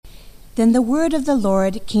Then the word of the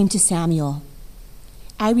Lord came to Samuel.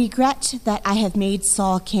 I regret that I have made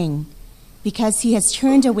Saul king, because he has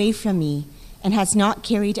turned away from me and has not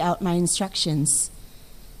carried out my instructions.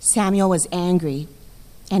 Samuel was angry,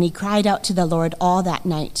 and he cried out to the Lord all that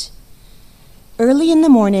night. Early in the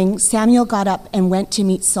morning, Samuel got up and went to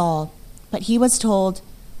meet Saul, but he was told,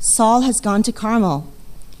 Saul has gone to Carmel.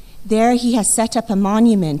 There he has set up a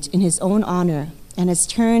monument in his own honor and has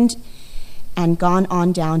turned and gone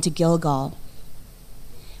on down to Gilgal.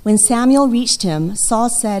 When Samuel reached him, Saul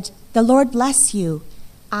said, The Lord bless you.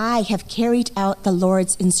 I have carried out the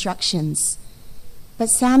Lord's instructions. But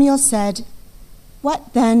Samuel said,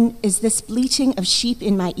 What then is this bleating of sheep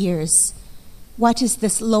in my ears? What is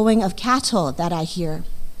this lowing of cattle that I hear?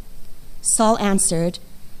 Saul answered,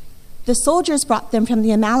 The soldiers brought them from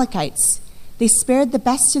the Amalekites. They spared the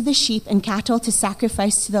best of the sheep and cattle to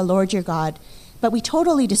sacrifice to the Lord your God, but we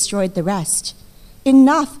totally destroyed the rest.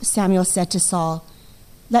 Enough, Samuel said to Saul.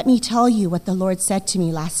 Let me tell you what the Lord said to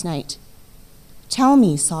me last night. Tell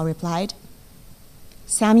me, Saul replied.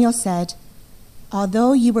 Samuel said,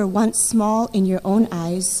 Although you were once small in your own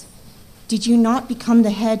eyes, did you not become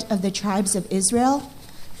the head of the tribes of Israel?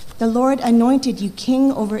 The Lord anointed you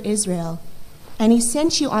king over Israel, and he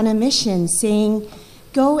sent you on a mission, saying,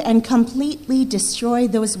 Go and completely destroy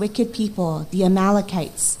those wicked people, the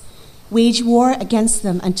Amalekites. Wage war against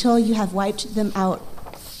them until you have wiped them out.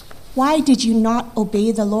 Why did you not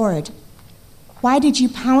obey the Lord? Why did you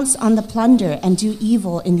pounce on the plunder and do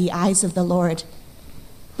evil in the eyes of the Lord?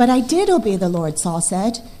 But I did obey the Lord, Saul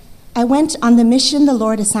said. I went on the mission the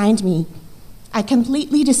Lord assigned me. I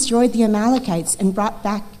completely destroyed the Amalekites and brought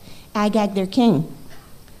back Agag their king.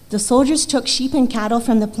 The soldiers took sheep and cattle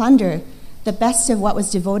from the plunder, the best of what was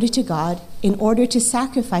devoted to God, in order to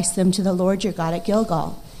sacrifice them to the Lord your God at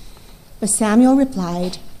Gilgal. But Samuel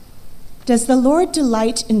replied, Does the Lord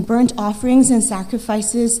delight in burnt offerings and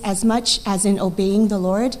sacrifices as much as in obeying the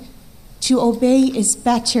Lord? To obey is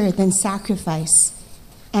better than sacrifice,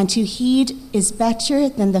 and to heed is better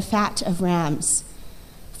than the fat of rams.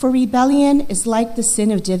 For rebellion is like the sin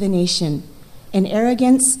of divination, and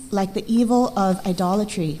arrogance like the evil of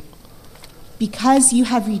idolatry. Because you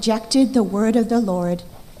have rejected the word of the Lord,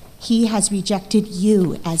 he has rejected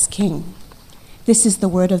you as king. This is the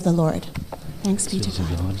word of the Lord. Thanks be to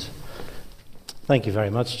God. Thank you very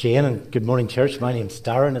much, Jane, and good morning, church. My name's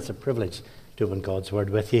Darren. It's a privilege to open God's word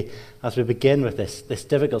with you as we begin with this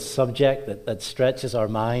difficult subject that stretches our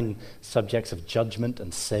mind, subjects of judgment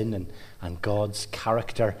and sin and God's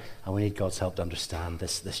character, and we need God's help to understand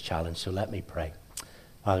this challenge. So let me pray.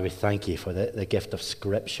 Father, we thank you for the gift of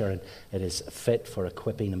Scripture, and it is fit for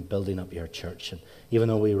equipping and building up your church. And even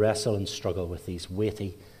though we wrestle and struggle with these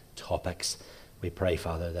weighty topics, we pray,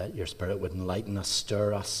 Father, that your Spirit would enlighten us,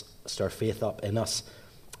 stir faith up in us,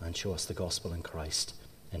 and show us the gospel in Christ.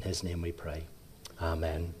 In his name we pray.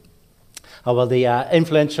 Amen. Well, the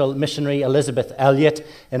influential missionary Elisabeth Elliot,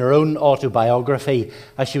 in her own autobiography,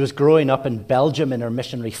 as she was growing up in Belgium in her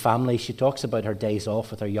missionary family, she talks about her days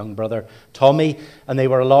off with her young brother Tommy, and they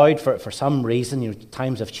were allowed, for some reason,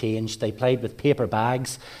 times have changed, they played with paper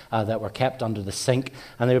bags that were kept under the sink,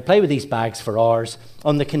 and they would play with these bags for hours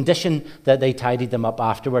on the condition that they tidied them up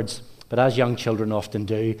afterwards. But as young children often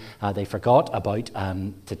do, they forgot about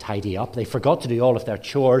to tidy up. They forgot to do all of their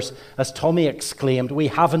chores. As Tommy exclaimed, "We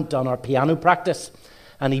haven't done our piano practice."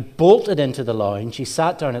 And he bolted into the lounge. He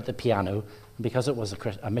sat down at the piano. And because it was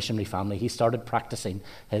a missionary family, he started practicing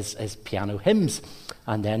his piano hymns.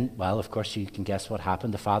 And then, well, of course, you can guess what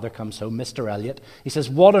happened. The father comes home, Mr. Elliot. He says,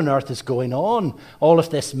 "What on earth is going on? All of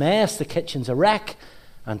this mess, the kitchen's a wreck."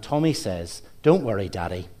 And Tommy says, "Don't worry,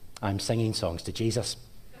 Daddy. I'm singing songs to Jesus."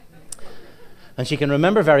 And she can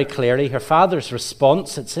remember very clearly her father's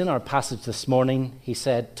response. It's in our passage this morning. He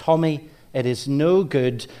said, "Tommy, it is no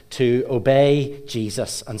good to obey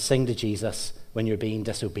Jesus and sing to Jesus when you're being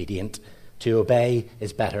disobedient. To obey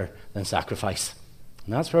is better than sacrifice."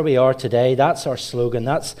 And that's where we are today. That's our slogan.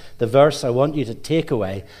 That's the verse I want you to take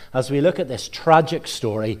away as we look at this tragic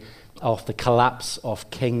story of the collapse of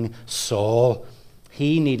King Saul.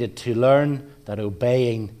 He needed to learn that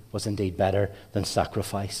obeying was indeed better than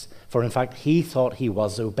sacrifice. For in fact, he thought he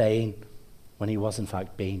was obeying when he was in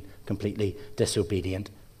fact being completely disobedient.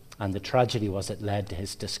 And the tragedy was it led to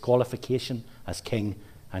his disqualification as king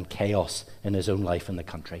and chaos in his own life in the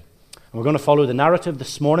country. And we're going to follow the narrative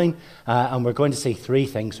this morning, and we're going to see three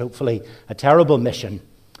things, hopefully: a terrible mission,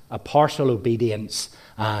 a partial obedience,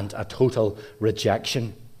 and a total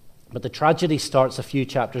rejection. But the tragedy starts a few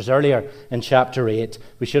chapters earlier in chapter 8.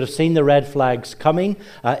 We should have seen the red flags coming.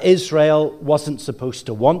 Israel wasn't supposed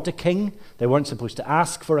to want a king. They weren't supposed to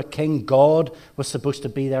ask for a king. God was supposed to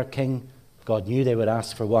be their king. God knew they would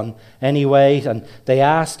ask for one anyway, and they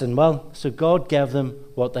asked, and so God gave them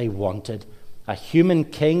what they wanted. A human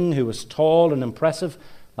king who was tall and impressive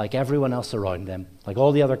like everyone else around them, like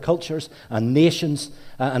all the other cultures and nations,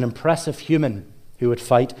 an impressive human who would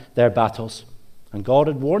fight their battles. And God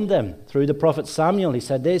had warned them through the prophet Samuel. He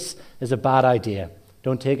said, this is a bad idea.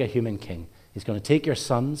 Don't take a human king. He's going to take your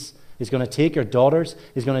sons. He's going to take your daughters.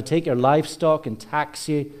 He's going to take your livestock and tax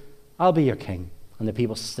you. I'll be your king. And the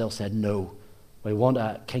people still said, no, we want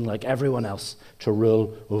a king like everyone else to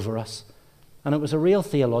rule over us. And it was a real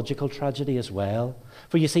theological tragedy as well.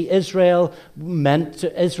 For you see, Israel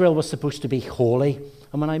was supposed to be holy.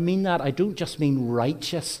 And when I mean that, I don't just mean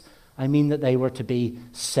righteous. I mean that they were to be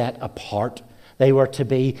set apart. They were to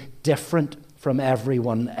be different from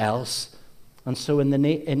everyone else. And so in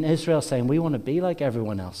Israel saying, we want to be like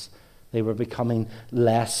everyone else, they were becoming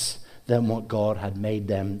less than what God had made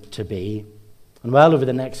them to be. And over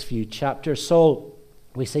the next few chapters, Saul,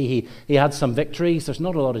 we see he had some victories. There's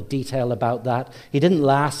not a lot of detail about that. He didn't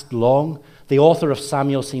last long. The author of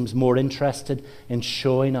Samuel seems more interested in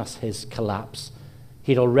showing us his collapse.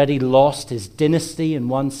 He'd already lost his dynasty in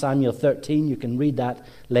 1 Samuel 13. You can read that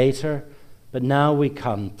later. But now we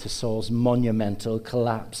come to Saul's monumental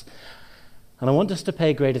collapse. And I want us to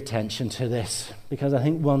pay great attention to this, because I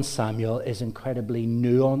think 1 Samuel is incredibly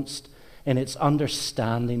nuanced in its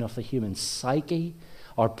understanding of the human psyche,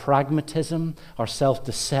 our pragmatism, our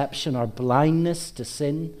self-deception, our blindness to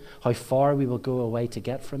sin, how far we will go away to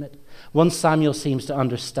get from it. 1 Samuel seems to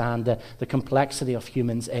understand the complexity of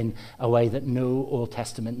humans in a way that no Old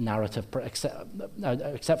Testament narrative,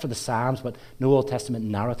 except for the Psalms, but no Old Testament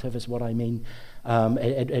narrative is what I mean.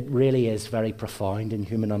 It really is very profound in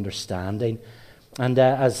human understanding. And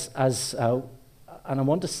and I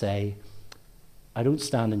want to say, I don't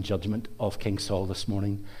stand in judgment of King Saul this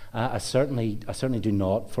morning. I certainly do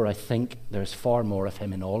not, for I think there's far more of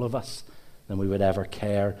him in all of us than we would ever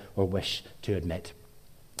care or wish to admit.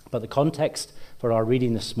 But the context for our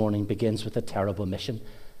reading this morning begins with a terrible mission.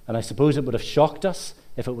 And I suppose it would have shocked us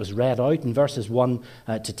if it was read out in verses 1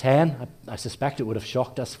 to 10. I suspect it would have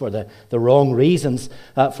shocked us for the wrong reasons.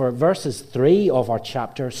 For verses 3 of our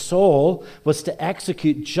chapter, Saul was to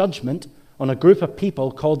execute judgment on a group of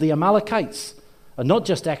people called the Amalekites. And not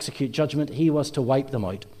just execute judgment, he was to wipe them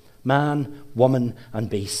out. Man, woman, and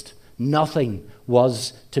beast. Nothing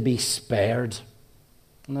was to be spared.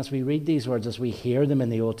 And as we read these words, as we hear them in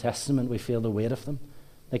the Old Testament, we feel the weight of them.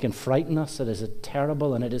 They can frighten us. It is a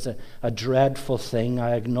terrible and it is a dreadful thing.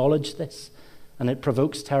 I acknowledge this. And it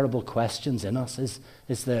provokes terrible questions in us.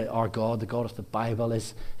 Is our God, the God of the Bible,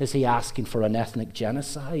 is he asking for an ethnic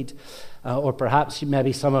genocide? Or perhaps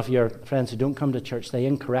maybe some of your friends who don't come to church, they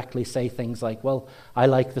incorrectly say things like, well, I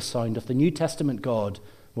like the sound of the New Testament God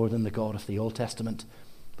more than the God of the Old Testament.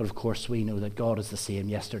 But of course we know that God is the same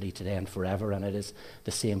yesterday, today, and forever, and it is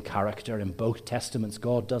the same character in both testaments.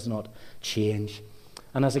 God does not change.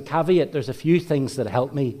 And as a caveat, there's a few things that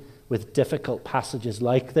help me with difficult passages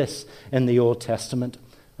like this in the Old Testament.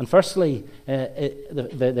 And firstly,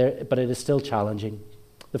 but it is still challenging.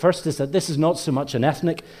 The first is that this is not so much an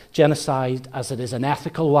ethnic genocide as it is an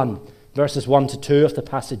ethical one. Verses 1 to 2 of the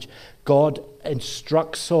passage, God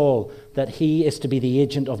instructs Saul that he is to be the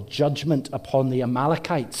agent of judgment upon the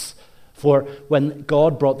Amalekites. For when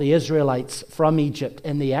God brought the Israelites from Egypt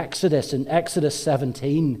in Exodus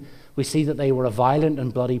 17, we see that they were a violent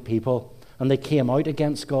and bloody people, and they came out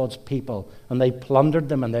against God's people, and they plundered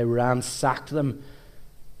them, and they ransacked them.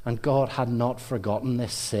 And God had not forgotten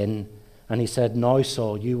this sin. And he said, now,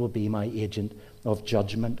 Saul, you will be my agent of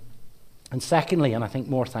judgment. And secondly, and I think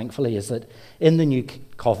more thankfully, is that in the New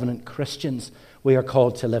Covenant, Christians, we are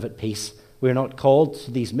called to live at peace. We're not called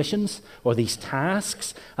to these missions or these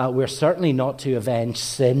tasks. We're certainly not to avenge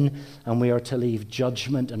sin, and we are to leave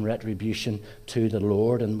judgment and retribution to the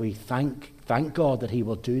Lord. And we thank God that he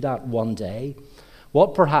will do that one day.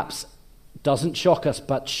 What perhaps doesn't shock us,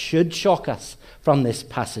 but should shock us from this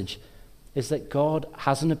passage, is that God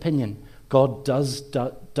has an opinion. God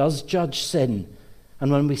does judge sin.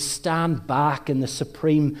 And when we stand back in the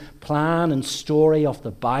supreme plan and story of the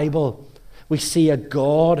Bible, we see a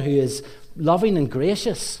God who is loving and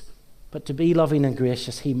gracious. But to be loving and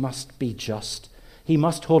gracious, he must be just. He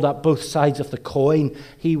must hold up both sides of the coin.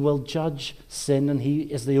 He will judge sin, and he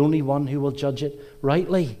is the only one who will judge it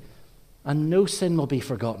rightly. And no sin will be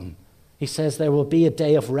forgotten. He says there will be a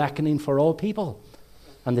day of reckoning for all people.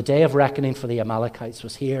 And the day of reckoning for the Amalekites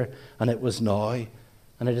was here, and it was now.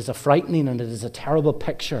 And it is a frightening and it is a terrible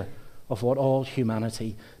picture of what all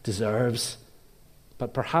humanity deserves.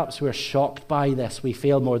 But perhaps we're shocked by this. We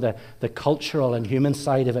feel more the cultural and human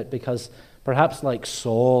side of it because perhaps like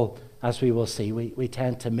Saul, as we will see, we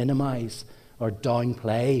tend to minimize or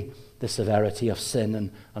downplay the severity of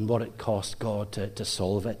sin and what it cost God to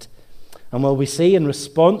solve it. And what we see in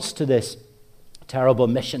response to this terrible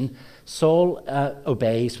mission, Saul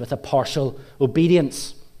obeys with a partial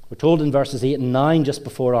obedience. We're told in verses 8 and 9, just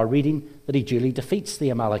before our reading, that he duly defeats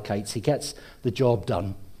the Amalekites. He gets the job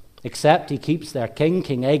done. Except he keeps their king,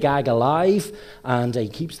 King Agag, alive, and he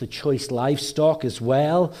keeps the choice livestock as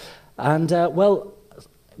well. And,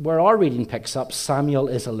 where our reading picks up, Samuel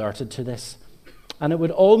is alerted to this. And it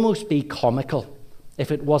would almost be comical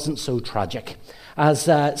if it wasn't so tragic. As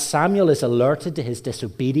Samuel is alerted to his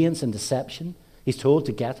disobedience and deception, he's told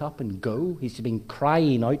to get up and go. He's been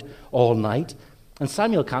crying out all night. And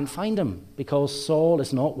Samuel can't find him because Saul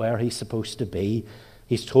is not where he's supposed to be.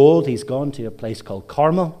 He's told he's gone to a place called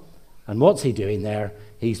Carmel. And what's he doing there?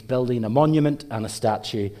 He's building a monument and a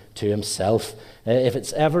statue to himself. If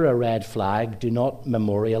it's ever a red flag, do not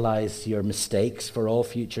memorialize your mistakes for all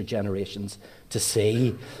future generations to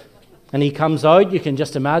see. And he comes out. You can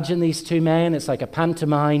just imagine these two men. It's like a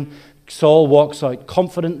pantomime. Saul walks out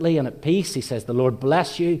confidently and at peace. He says, "The Lord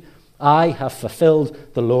bless you. I have fulfilled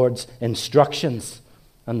the Lord's instructions."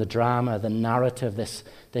 And the drama, the narrative,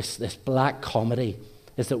 this black comedy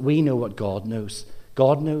is that we know what God knows.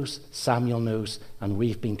 God knows, Samuel knows, and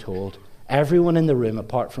we've been told. Everyone in the room,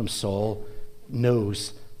 apart from Saul,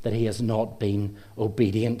 knows that he has not been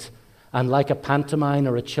obedient. And like a pantomime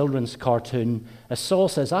or a children's cartoon, as Saul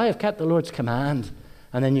says, "I have kept the Lord's command."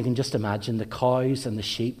 And then you can just imagine the cows and the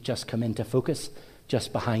sheep just come into focus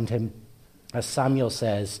just behind him. As Samuel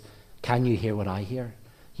says, "Can you hear what I hear?"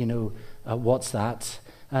 What's that?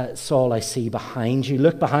 "Saul, I see behind you.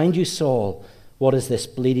 Look behind you, Saul. What is this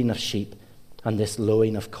bleating of sheep and this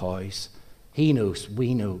lowing of cows?" He knows,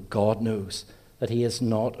 we know, God knows that he has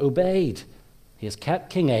not obeyed. He has kept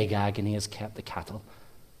King Agag and he has kept the cattle.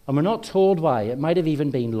 And we're not told why. It might have even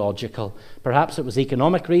been logical. Perhaps it was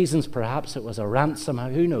economic reasons. Perhaps it was a ransom.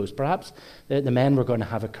 Who knows? Perhaps the men were going to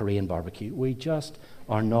have a Korean barbecue. We just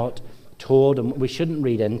are not told, and we shouldn't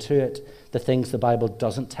read into it the things the Bible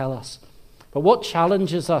doesn't tell us. But what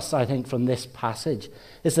challenges us, I think, from this passage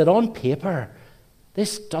is that on paper,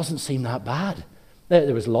 this doesn't seem that bad.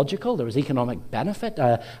 There was logical, there was economic benefit.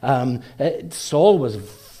 Saul was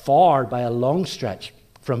far, by a long stretch,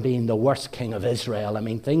 from being the worst king of Israel. I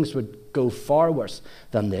mean, things would go far worse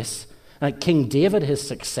than this. King David, his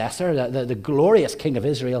successor, the glorious king of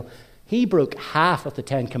Israel, he broke half of the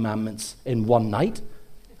 10 Commandments in one night,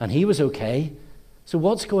 and he was okay. So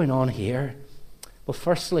what's going on here? Well,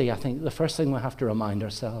 firstly, I think the first thing we have to remind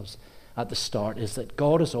ourselves at the start is that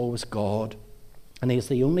God is always God, and he is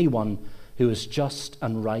the only one who is just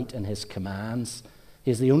and right in his commands.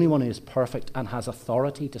 He is the only one who is perfect and has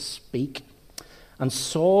authority to speak. And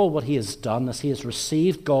Saul, what he has done is he has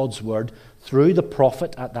received God's word through the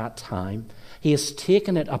prophet at that time. He has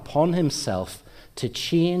taken it upon himself to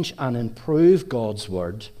change and improve God's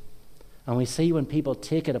word. And we see when people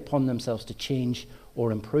take it upon themselves to change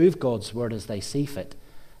or improve God's word as they see fit,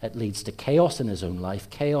 it leads to chaos in his own life,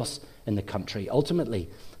 chaos in the country, ultimately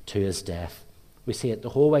to his death. We see it the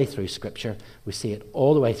whole way through Scripture. We see it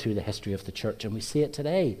all the way through the history of the church, and we see it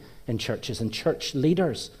today in churches and church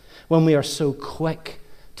leaders when we are so quick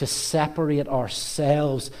to separate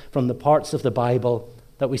ourselves from the parts of the Bible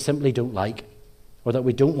that we simply don't like or that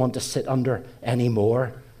we don't want to sit under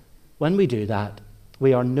anymore. When we do that,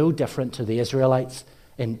 we are no different to the Israelites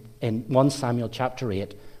in 1 Samuel chapter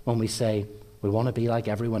 8 when we say we want to be like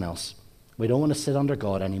everyone else. We don't want to sit under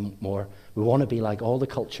God anymore. We want to be like all the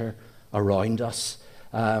culture around us.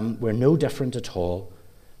 We're no different at all.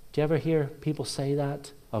 Do you ever hear people say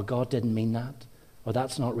that? Oh, God didn't mean that. Or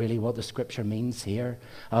that's not really what the Scripture means here.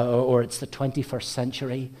 Or it's the 21st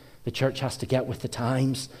century. The church has to get with the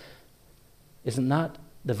times. Isn't that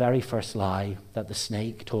the very first lie that the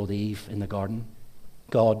snake told Eve in the garden?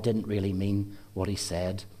 God didn't really mean what he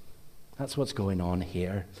said. That's what's going on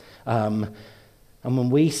here. And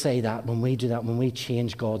when we say that, when we do that, when we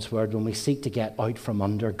change God's word, when we seek to get out from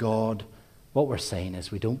under God, what we're saying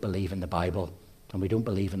is we don't believe in the Bible and we don't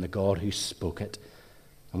believe in the God who spoke it.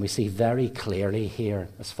 And we see very clearly here,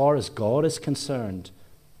 as far as God is concerned,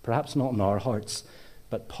 perhaps not in our hearts,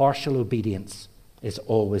 but partial obedience is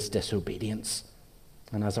always disobedience.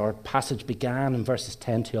 And as our passage began in verses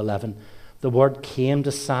 10 to 11, the word came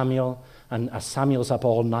to Samuel, and as Samuel's up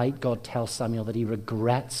all night, God tells Samuel that he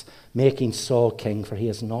regrets making Saul king, for he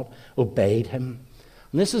has not obeyed him.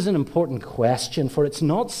 And this is an important question, for it's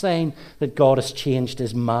not saying that God has changed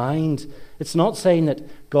his mind. It's not saying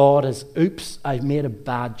that God has, oops, I've made a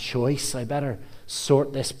bad choice. I better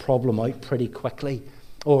sort this problem out pretty quickly.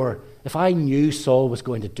 Or if I knew Saul was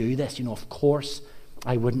going to do this, of course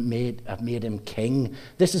I wouldn't have made him king.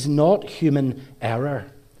 This is not human error.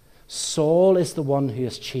 Saul is the one who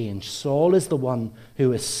has changed. Saul is the one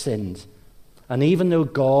who has sinned. And even though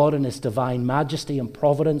God in his divine majesty and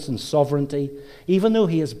providence and sovereignty, even though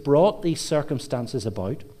he has brought these circumstances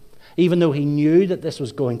about, even though he knew that this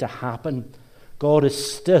was going to happen, God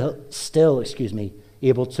is still,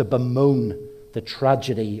 able to bemoan the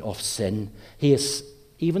tragedy of sin.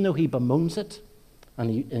 Even though he bemoans it and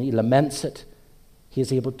he laments it, he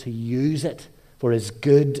is able to use it for his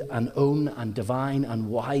good and own and divine and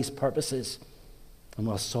wise purposes. And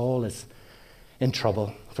while Saul is in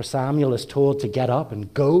trouble, for Samuel is told to get up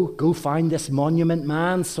and go find this monument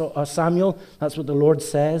man, Samuel. That's what the Lord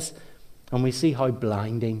says. And we see how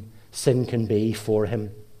blinding sin can be for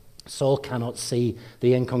him. Saul cannot see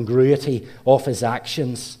the incongruity of his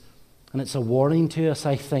actions. And it's a warning to us,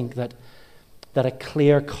 I think, that a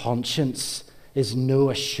clear conscience is no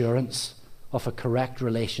assurance of a correct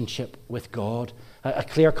relationship with God. A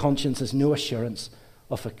clear conscience is no assurance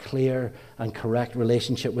of a clear and correct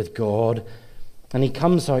relationship with God. And he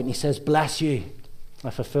comes out and he says, bless you, I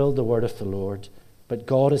fulfilled the word of the Lord. But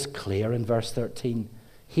God is clear in verse 13.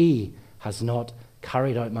 He has not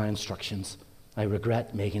carried out my instructions. I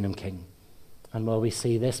regret making him king. And while we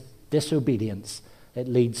see this disobedience, it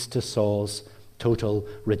leads to Saul's total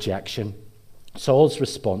rejection. Saul's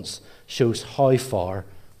response shows how far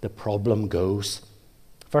the problem goes.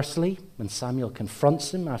 Firstly, when Samuel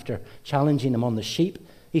confronts him after challenging him on the sheep,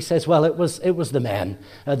 he says, well, it was the men.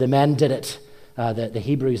 The men did it. The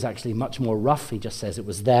Hebrew is actually much more rough. He just says it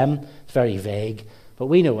was them. It's very vague. But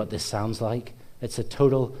we know what this sounds like. It's a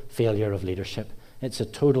total failure of leadership. It's a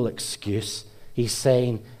total excuse. He's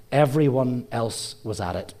saying everyone else was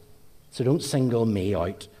at it. So don't single me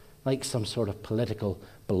out like some sort of political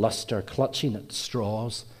bluster clutching at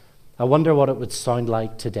straws. I wonder what it would sound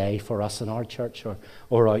like today for us in our church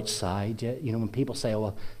or outside. When people say,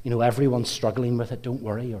 well, everyone's struggling with it, don't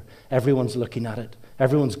worry, or everyone's looking at it,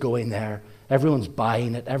 everyone's going there, everyone's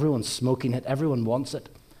buying it, everyone's smoking it, everyone wants it.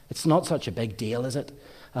 It's not such a big deal, is it?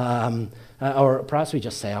 Or perhaps we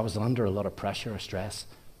just say, I was under a lot of pressure or stress.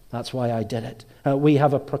 That's why I did it. We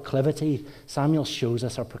have a proclivity. Samuel shows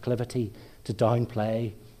us our proclivity to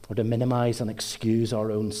downplay or to minimize and excuse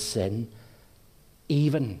our own sin,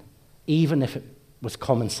 even if it was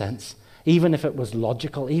common sense, even if it was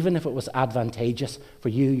logical, even if it was advantageous for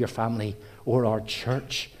you, your family, or our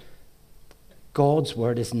church. God's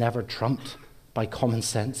word is never trumped by common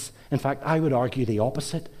sense. In fact, I would argue the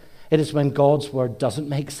opposite. It is when God's word doesn't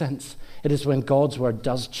make sense, it is when God's word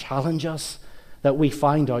does challenge us, that we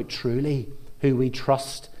find out truly who we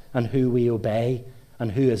trust and who we obey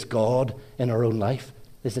and who is God in our own life.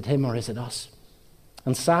 Is it him or is it us?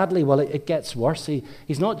 And sadly, it gets worse.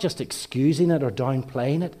 He's not just excusing it or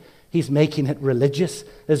downplaying it. He's making it religious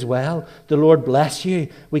as well. The Lord bless you.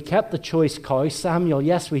 We kept the choice cow, Samuel.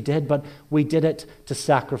 Yes, we did, but we did it to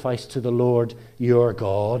sacrifice to the Lord your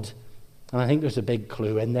God. And I think there's a big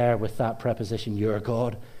clue in there with that preposition, your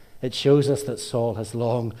God. It shows us that Saul has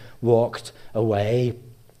long walked away.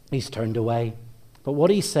 He's turned away. But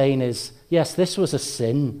what he's saying is, yes, this was a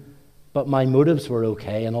sin, but my motives were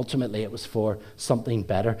okay, and ultimately it was for something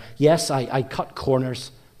better. Yes, I cut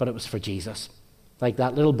corners, but it was for Jesus. Like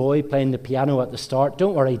that little boy playing the piano at the start.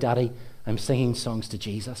 Don't worry, Daddy, I'm singing songs to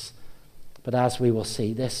Jesus. But as we will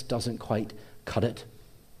see, this doesn't quite cut it.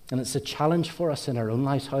 And it's a challenge for us in our own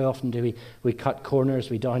lives. How often do we cut corners,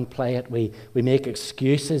 we downplay it, we make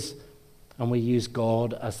excuses, and we use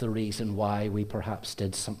God as the reason why we perhaps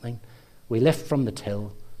did something. We lift from the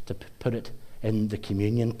till to put it in the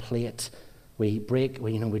communion plate. We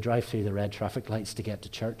drive through the red traffic lights to get to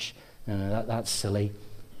church. That's silly,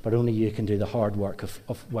 but only you can do the hard work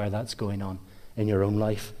of where that's going on in your own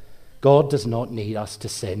life. God does not need us to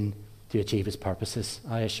sin to achieve his purposes.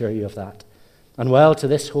 I assure you of that. And well, to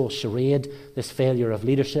this whole charade, this failure of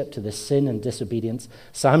leadership, to this sin and disobedience,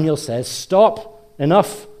 Samuel says, stop,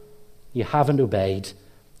 enough. You haven't obeyed.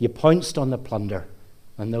 You pounced on the plunder.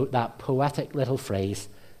 And that poetic little phrase,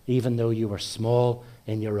 even though you were small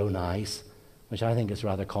in your own eyes, which I think is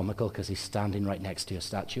rather comical because he's standing right next to a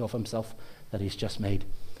statue of himself that he's just made.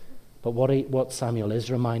 But what Samuel is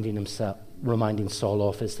reminding Saul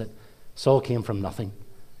of is that Saul came from nothing.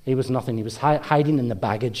 He was nothing. He was hiding in the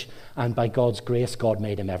baggage, and by God's grace, God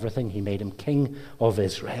made him everything. He made him king of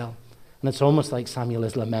Israel. And it's almost like Samuel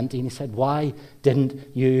is lamenting. He said, why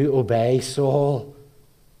didn't you obey Saul?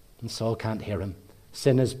 And Saul can't hear him.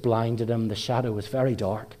 Sin has blinded him. The shadow is very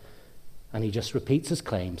dark. And he just repeats his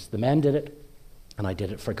claims. The men did it, and I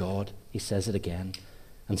did it for God. He says it again.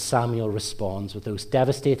 And Samuel responds with those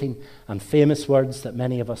devastating and famous words that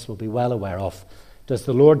many of us will be well aware of. Does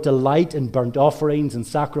the Lord delight in burnt offerings and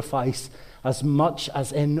sacrifice as much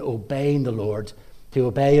as in obeying the Lord? To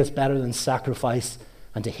obey is better than sacrifice,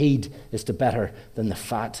 and to heed is better than the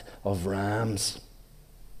fat of rams.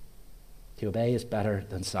 To obey is better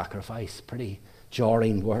than sacrifice. Pretty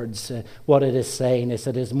jarring words. What it is saying is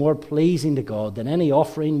that it is more pleasing to God than any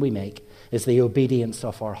offering we make is the obedience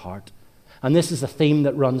of our heart. And this is a theme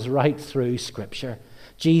that runs right through Scripture.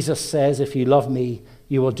 Jesus says, if you love me,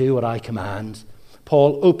 you will do what I command.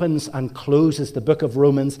 Paul opens and closes the book of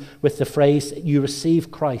Romans with the phrase, you receive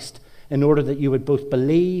Christ in order that you would both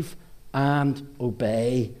believe and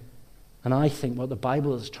obey. And I think what the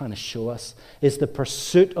Bible is trying to show us is the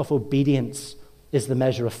pursuit of obedience is the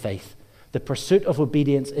measure of faith. The pursuit of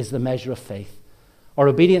obedience is the measure of faith. Our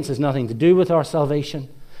obedience has nothing to do with our salvation,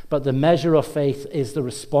 but the measure of faith is the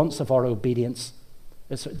response of our obedience.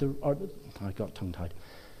 I got tongue-tied.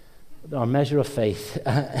 Our measure of faith,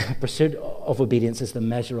 pursuit of obedience is the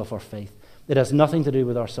measure of our faith. It has nothing to do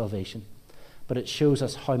with our salvation, but it shows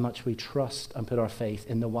us how much we trust and put our faith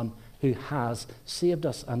in the one who has saved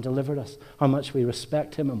us and delivered us, how much we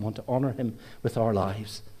respect him and want to honor him with our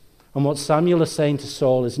lives. And what Samuel is saying to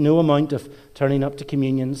Saul is no amount of turning up to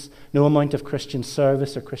communions, no amount of Christian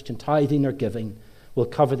service or Christian tithing or giving will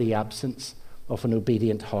cover the absence of an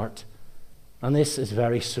obedient heart. And this is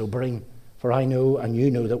very sobering, for I know and you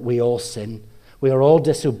know that we all sin. We are all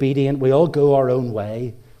disobedient. We all go our own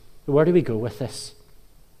way. Where do we go with this?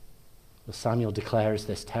 Well, Samuel declares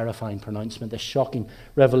this terrifying pronouncement, this shocking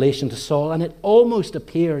revelation to Saul, and it almost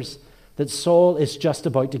appears that Saul is just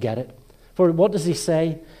about to get it. For what does he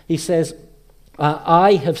say? He says,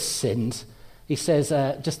 I have sinned. He says,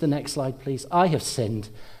 just the next slide, please. I have sinned.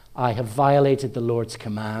 I have violated the Lord's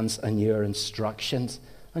commands and your instructions.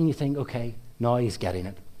 And you think, okay, now he's getting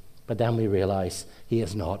it. But then we realize he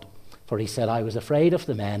is not. For he said, I was afraid of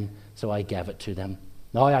the men, so I gave it to them.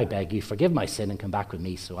 Now I beg you, forgive my sin and come back with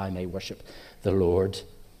me so I may worship the Lord.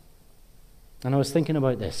 And I was thinking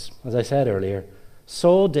about this. As I said earlier,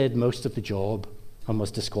 Saul did most of the job and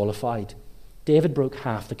was disqualified. David broke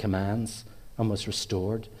half the commands and was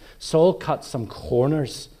restored. Saul cut some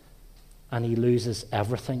corners and he loses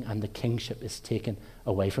everything, and the kingship is taken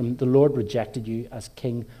away from him. The Lord rejected you as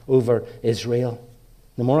king over Israel.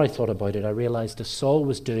 The more I thought about it, I realized if Saul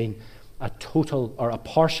was doing a total or a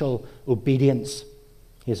partial obedience,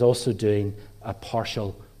 he is also doing a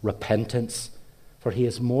partial repentance, for he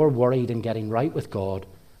is more worried in getting right with God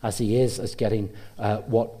as he is as getting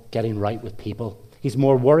right with people. He's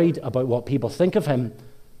more worried about what people think of him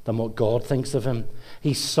than what God thinks of him.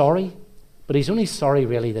 He's sorry, but he's only sorry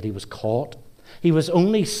really that he was caught. He was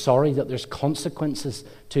only sorry that there's consequences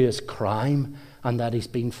to his crime and that he's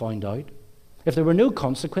been found out. If there were no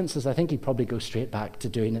consequences, I think he'd probably go straight back to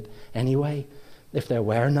doing it anyway, if there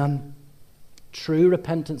were none. True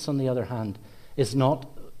repentance, on the other hand, is not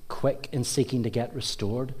quick in seeking to get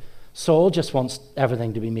restored. Saul just wants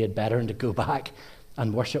everything to be made better and to go back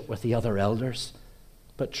and worship with the other elders.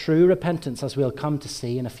 But true repentance, as we'll come to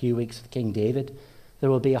see in a few weeks with King David, there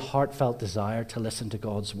will be a heartfelt desire to listen to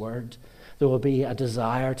God's word. There will be a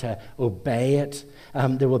desire to obey it.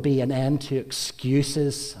 There will be an end to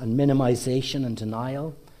excuses and minimization and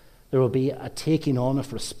denial. There will be a taking on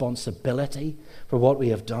of responsibility for what we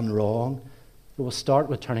have done wrong. It will start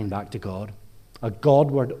with turning back to God, a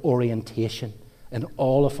Godward orientation in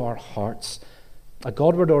all of our hearts, a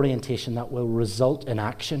Godward orientation that will result in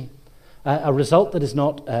action, a result that is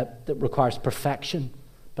not that requires perfection,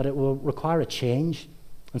 but it will require a change,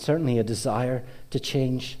 and certainly a desire to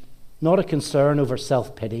change. Not a concern over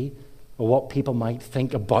self-pity or what people might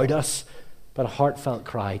think about us, but a heartfelt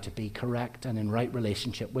cry to be correct and in right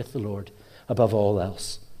relationship with the Lord above all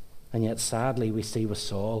else. And yet, sadly, we see with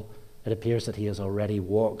Saul, it appears that he has already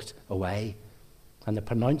walked away. And the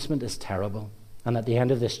pronouncement is terrible. And at the end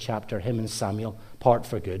of this chapter, him and Samuel part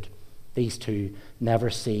for good. These two never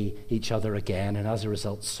see each other again. And as a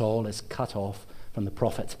result, Saul is cut off from the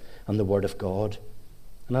prophet and the word of God.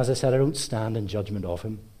 And as I said, I don't stand in judgment of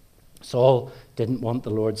him. Saul didn't want the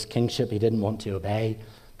Lord's kingship. He didn't want to obey.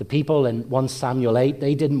 The people in 1 Samuel 8,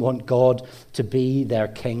 they didn't want God to be their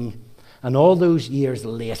king. And all those years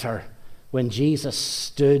later, when Jesus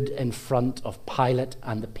stood in front of Pilate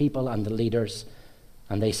and the people and the leaders,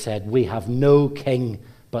 and they said, we have no king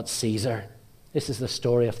but Caesar. This is the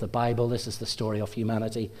story of the Bible. This is the story of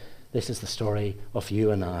humanity. This is the story of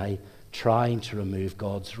you and I trying to remove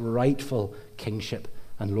God's rightful kingship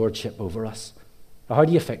and lordship over us. How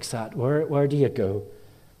do you fix that? Where do you go?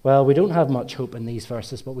 Well, we don't have much hope in these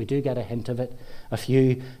verses, but we do get a hint of it a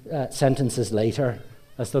few sentences later,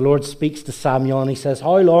 as the Lord speaks to Samuel, and he says,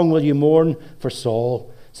 "How long will you mourn for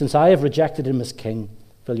Saul, since I have rejected him as king?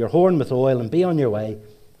 Fill your horn with oil and be on your way.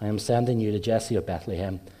 I am sending you to Jesse of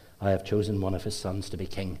Bethlehem. I have chosen one of his sons to be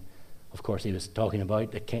king." Of course, he was talking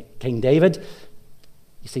about King David.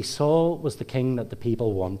 You see, Saul was the king that the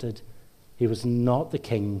people wanted. He was not the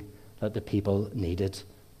king that the people needed.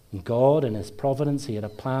 And God, in his providence, he had a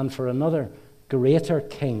plan for another greater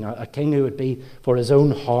king, a king who would be for his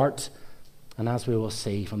own heart. And as we will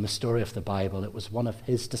see from the story of the Bible, it was one of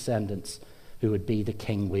his descendants who would be the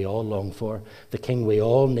king we all long for, the king we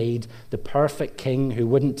all need, the perfect king who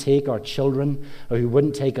wouldn't take our children, or who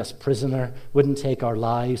wouldn't take us prisoner, wouldn't take our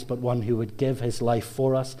lives, but one who would give his life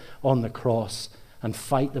for us on the cross and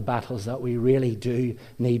fight the battles that we really do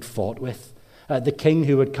need fought with. The king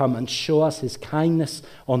who would come and show us his kindness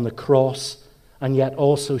on the cross, and yet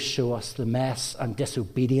also show us the mess and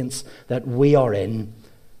disobedience that we are in,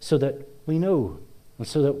 so that we know, and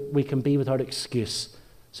so that we can be without excuse.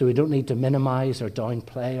 So we don't need to minimize or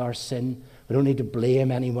downplay our sin. We don't need to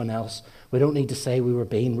blame anyone else. We don't need to say we were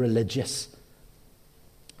being religious.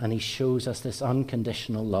 And he shows us this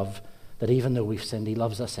unconditional love, that even though we've sinned, he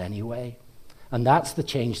loves us anyway. And that's the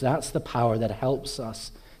change, that's the power that helps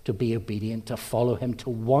us to be obedient, to follow him, to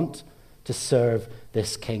want to serve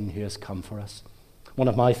this king who has come for us. One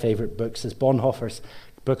of my favorite books is Bonhoeffer's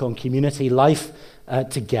book on community life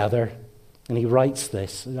together. And he writes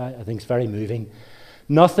this, I think it's very moving.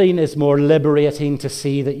 "Nothing is more liberating to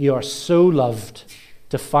see that you are so loved,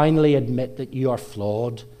 to finally admit that you are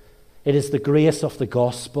flawed. It is the grace of the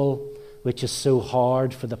gospel, which is so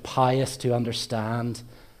hard for the pious to understand,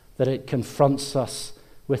 that it confronts us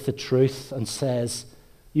with the truth and says,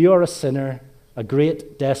 'You are a sinner, a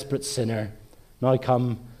great, desperate sinner. Now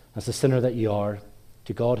come, as the sinner that you are,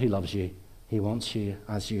 to God who loves you. He wants you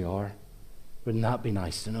as you are.'" Wouldn't that be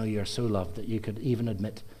nice to know you're so loved that you could even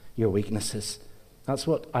admit your weaknesses? That's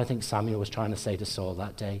what I think Samuel was trying to say to Saul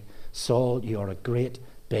that day. "Saul, you are a great,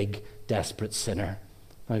 big, desperate sinner.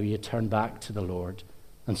 Now you turn back to the Lord."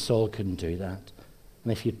 And Saul couldn't do that.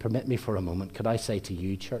 And if you'd permit me for a moment, could I say to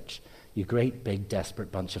you, church, you great, big,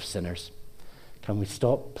 desperate bunch of sinners, can we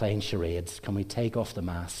stop playing charades? Can we take off the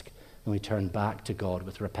mask and we turn back to God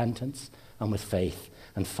with repentance and with faith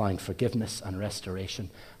and find forgiveness and restoration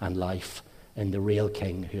and life in the real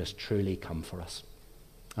King who has truly come for us?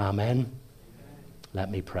 Amen. Let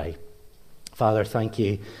me pray. Father, thank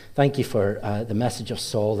you. Thank you for the message of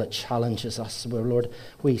Saul that challenges us. Lord,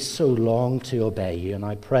 we so long to obey you, and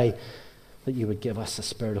I pray that you would give us a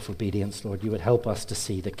spirit of obedience, Lord. You would help us to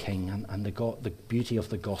see the King and the beauty of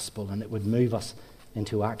the gospel, and it would move us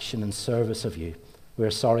into action and service of you.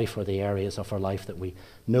 We're sorry for the areas of our life that we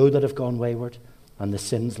know that have gone wayward, and the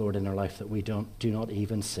sins, Lord, in our life that we do not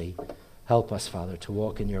even see. Help us, Father, to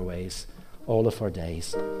walk in your ways all of our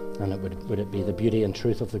days, and would it be the beauty and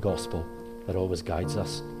truth of the gospel that always guides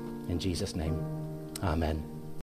us. In Jesus' name, amen.